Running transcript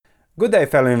Good day,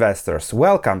 fellow investors.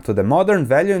 Welcome to the Modern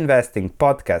Value Investing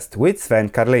podcast with Sven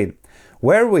Carlin,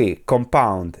 where we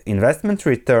compound investment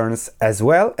returns as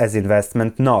well as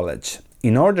investment knowledge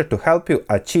in order to help you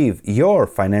achieve your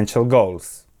financial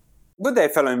goals. Good day,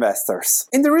 fellow investors.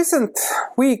 In the recent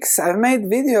weeks, I've made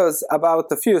videos about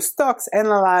a few stocks,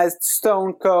 analyzed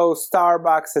StoneCo,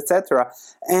 Starbucks, etc.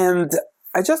 And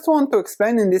I just want to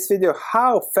explain in this video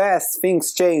how fast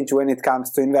things change when it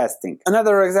comes to investing.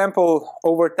 Another example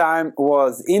over time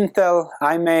was Intel.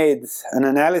 I made an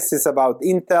analysis about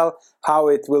Intel, how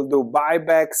it will do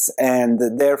buybacks and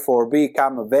therefore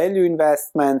become a value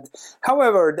investment.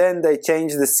 However, then they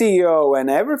changed the CEO and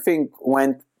everything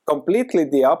went completely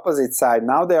the opposite side.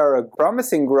 Now they are a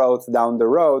promising growth down the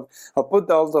road. I'll put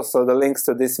also the links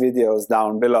to these videos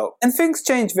down below. And things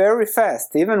change very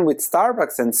fast, even with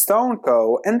Starbucks and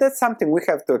StoneCo, and that's something we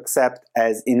have to accept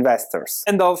as investors.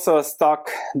 And also a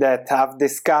stock that I've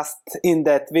discussed in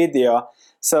that video.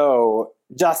 So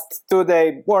just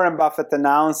today, Warren Buffett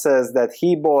announces that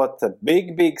he bought a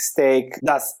big stake.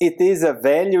 Thus, it is a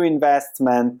value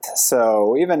investment.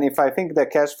 So even if I think the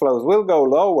cash flows will go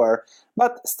lower,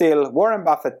 but still, Warren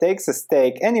Buffett takes a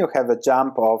stake and you have a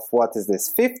jump of,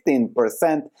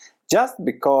 15%, just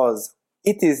because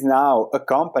it is now a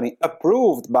company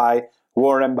approved by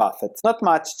Warren Buffett. Not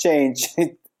much change,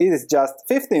 it is just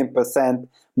 15%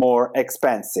 more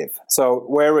expensive. So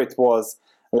where it was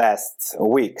last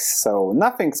weeks. So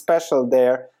nothing special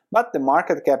there, but the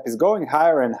market cap is going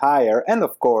higher and higher, and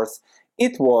of course,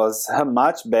 it was a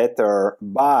much better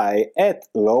buy at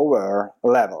lower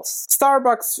levels.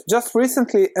 Starbucks just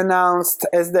recently announced,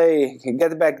 as they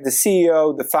get back the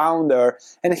CEO, the founder,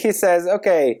 and he says,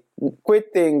 okay,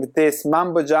 quitting this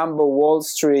mumbo-jumbo Wall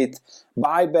Street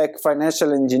buyback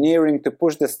financial engineering to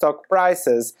push the stock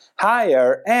prices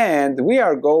higher, and we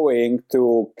are going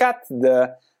to cut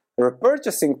the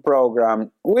repurchasing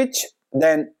program, which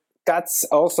then cuts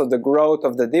also the growth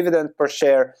of the dividend per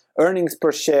share, earnings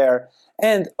per share,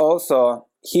 and also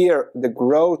here the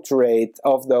growth rate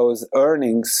of those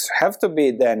earnings have to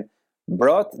be then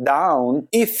brought down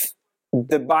if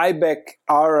the buyback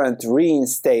aren't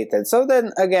reinstated. So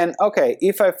then again, okay,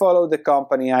 if I follow the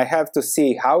company, I have to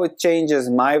see how it changes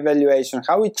my valuation,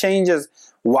 how it changes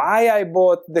why I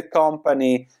bought the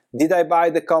company. Did I buy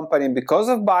the company because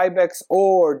of buybacks,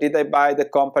 or did I buy the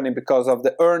company because of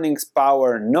the earnings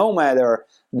power, no matter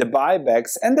the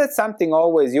buybacks? And that's something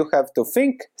always you have to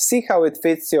think, see how it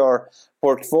fits your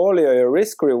portfolio, your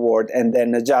risk reward, and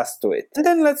then adjust to it. And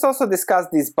then let's also discuss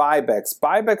these buybacks.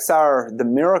 Buybacks are the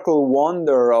miracle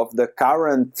wonder of the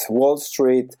current Wall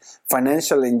Street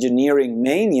financial engineering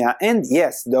mania, and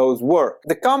yes, those work.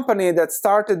 The company that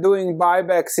started doing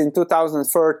buybacks in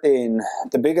 2013,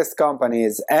 the biggest company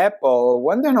is Apple.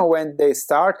 I don't know when they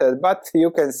started, but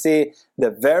you can see the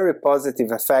very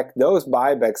positive effect those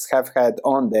buybacks have had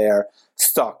on their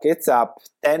stock. It's up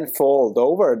tenfold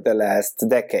over the last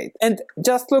decade. And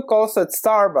just look also at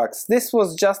Starbucks. This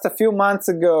was just a few months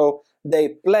ago. They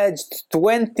pledged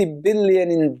 20 billion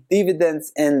in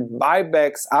dividends and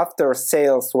buybacks after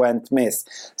sales went miss.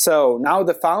 So now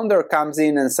the founder comes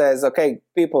in and says, okay,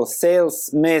 people, sales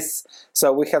miss,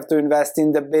 so we have to invest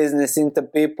in the business, into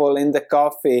people, in the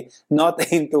coffee,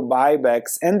 not into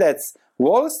buybacks. And that's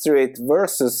Wall Street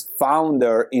versus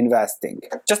founder investing.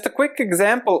 Just a quick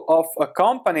example of a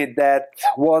company that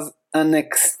was an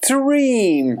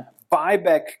extreme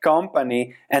buyback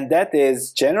company, and that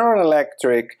is General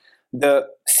Electric. The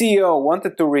CEO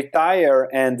wanted to retire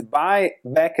and buy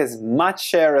back as much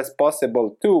share as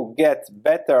possible to get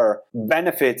better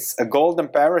benefits, a golden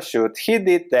parachute. He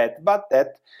did that, but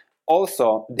that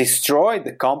also destroyed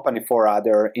the company for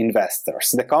other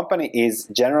investors. The company is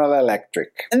General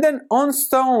Electric. And then on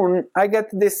Stone, I get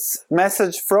this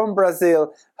message from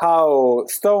Brazil how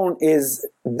Stone is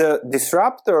the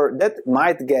disruptor that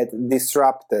might get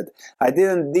disrupted. I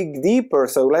didn't dig deeper,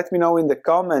 so let me know in the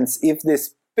comments if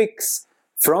this PIX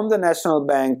from the National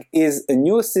Bank is a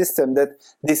new system that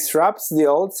disrupts the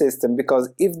old system, because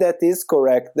if that is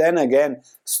correct, then again,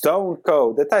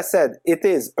 StoneCo, that I said, it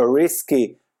is a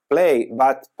risky play,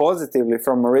 but positively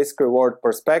from a risk-reward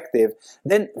perspective,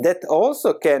 then that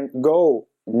also can go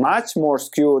much more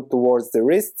skewed towards the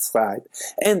risk side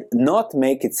and not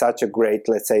make it such a great,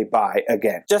 let's say, buy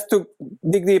again. Just to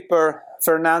dig deeper,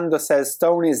 Fernando says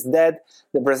Stone is dead.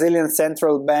 The Brazilian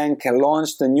Central Bank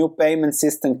launched a new payment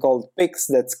system called Pix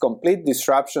that's complete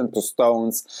disruption to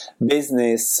Stone's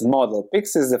business model.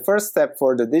 Pix is the first step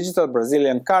for the digital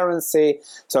Brazilian currency.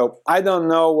 So I don't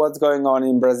know what's going on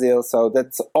in Brazil, so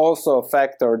that's also a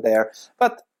factor there.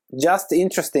 But just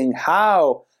interesting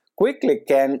how quickly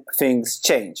can things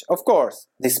change. Of course,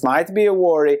 this might be a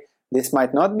worry, this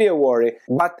might not be a worry,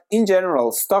 but in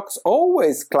general, stocks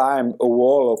always climb a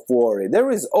wall of worry.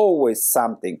 There is always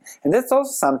something, and that's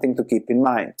also something to keep in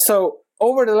mind. So,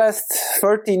 over the last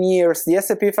 13 years, the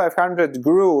S&P 500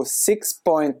 grew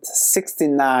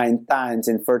 6.69 times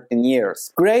in 13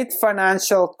 years. Great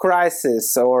financial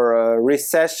crisis or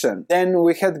recession. Then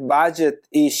we had budget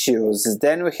issues.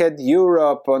 Then we had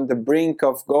Europe on the brink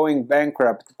of going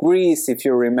bankrupt. Greece, if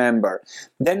you remember.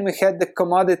 Then we had the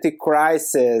commodity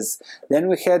crisis. Then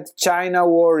we had China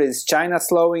worries, China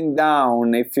slowing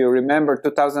down, if you remember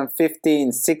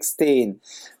 2015-16.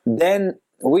 Then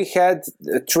we had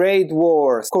trade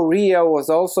wars. Korea was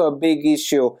also a big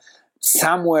issue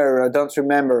somewhere, I don't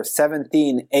remember,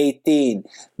 17, 18.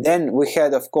 Then we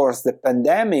had, of course, the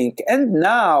pandemic. And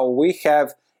now we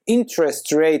have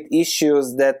interest rate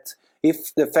issues that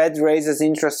if the Fed raises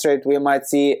interest rate, we might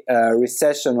see a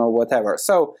recession or whatever.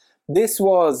 So this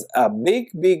was a big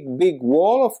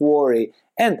wall of worry.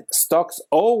 And stocks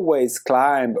always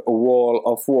climb a wall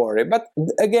of worry. But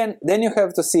again, then you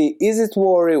have to see, is it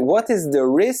worry? What is the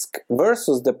risk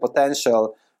versus the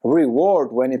potential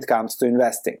reward when it comes to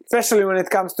investing? Especially when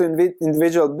it comes to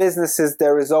individual businesses,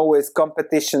 there is always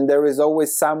competition. There is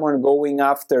always someone going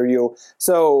after you.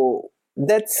 So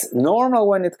that's normal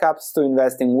when it comes to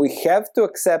investing. We have to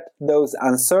accept those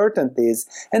uncertainties.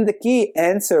 And the key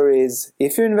answer is,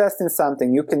 if you invest in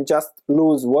something, you can just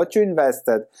lose what you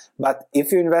invested. But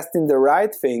if you invest in the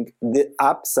right thing, the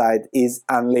upside is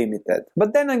unlimited.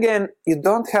 But then again, you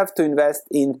don't have to invest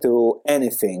into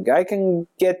anything. I can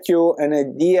get you an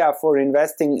idea for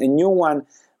investing a new one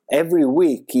every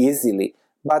week easily.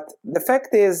 But the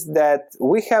fact is that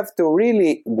we have to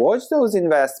really watch those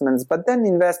investments, but then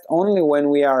invest only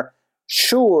when we are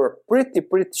sure, pretty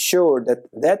sure that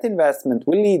that investment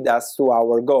will lead us to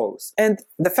our goals. And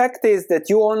the fact is that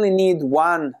you only need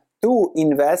 1-2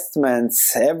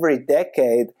 investments every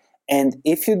decade, and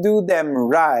if you do them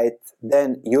right,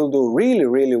 then you'll do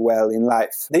really well in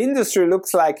life. The industry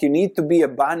looks like you need to be a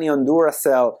bunny on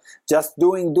Duracell, just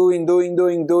doing,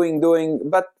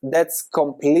 but that's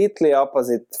completely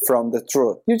opposite from the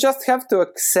truth. You just have to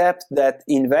accept that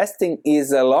investing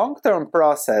is a long-term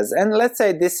process, and let's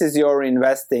say this is your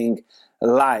investing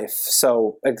life.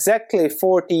 So exactly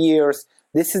 40 years,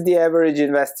 this is the average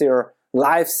investor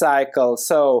life cycle.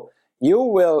 So you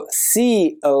will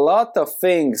see a lot of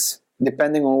things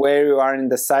depending on where you are in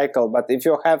the cycle. But if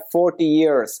you have 40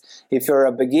 years, if you're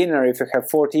a beginner, if you have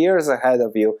 40 years ahead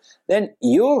of you, then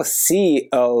you'll see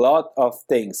a lot of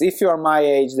things. If you are my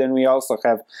age, then we also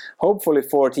have hopefully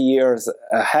 40 years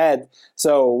ahead.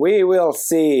 So we will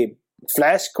see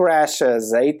flash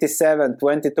crashes, 87,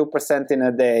 22% in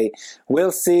a day.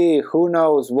 We'll see who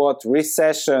knows what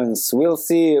recessions. We'll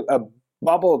see a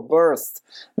bubble burst,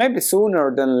 maybe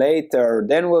sooner than later.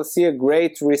 Then we'll see a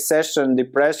great recession,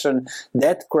 depression,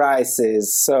 debt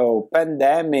crisis, so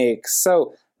pandemic.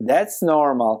 So that's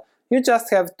normal. You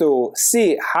just have to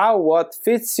see how what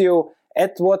fits you,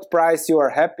 at what price you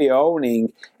are happy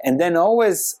owning, and then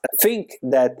always think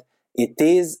that it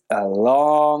is a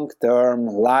long-term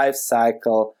life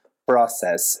cycle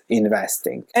process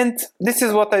investing. And this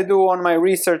is what I do on my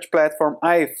research platform.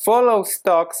 I follow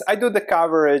stocks, I do the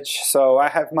coverage, so I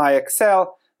have my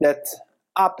Excel that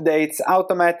updates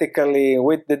automatically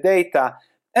with the data,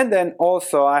 and then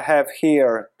also I have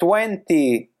here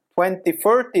 30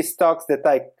 stocks that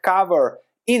I cover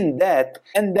in depth,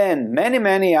 and then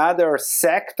many other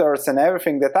sectors and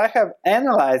everything that I have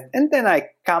analyzed, and then I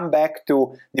come back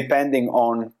to depending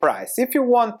on price. If you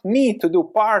want me to do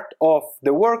part of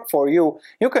the work for you,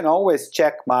 you can always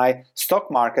check my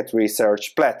stock market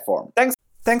research platform.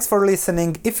 Thanks for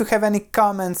listening. If you have any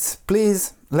comments,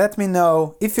 please let me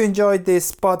know. If you enjoyed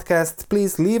this podcast,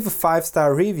 please leave a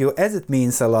 5-star review, as it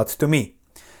means a lot to me.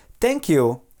 Thank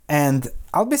you, and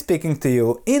I'll be speaking to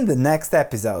you in the next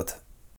episode.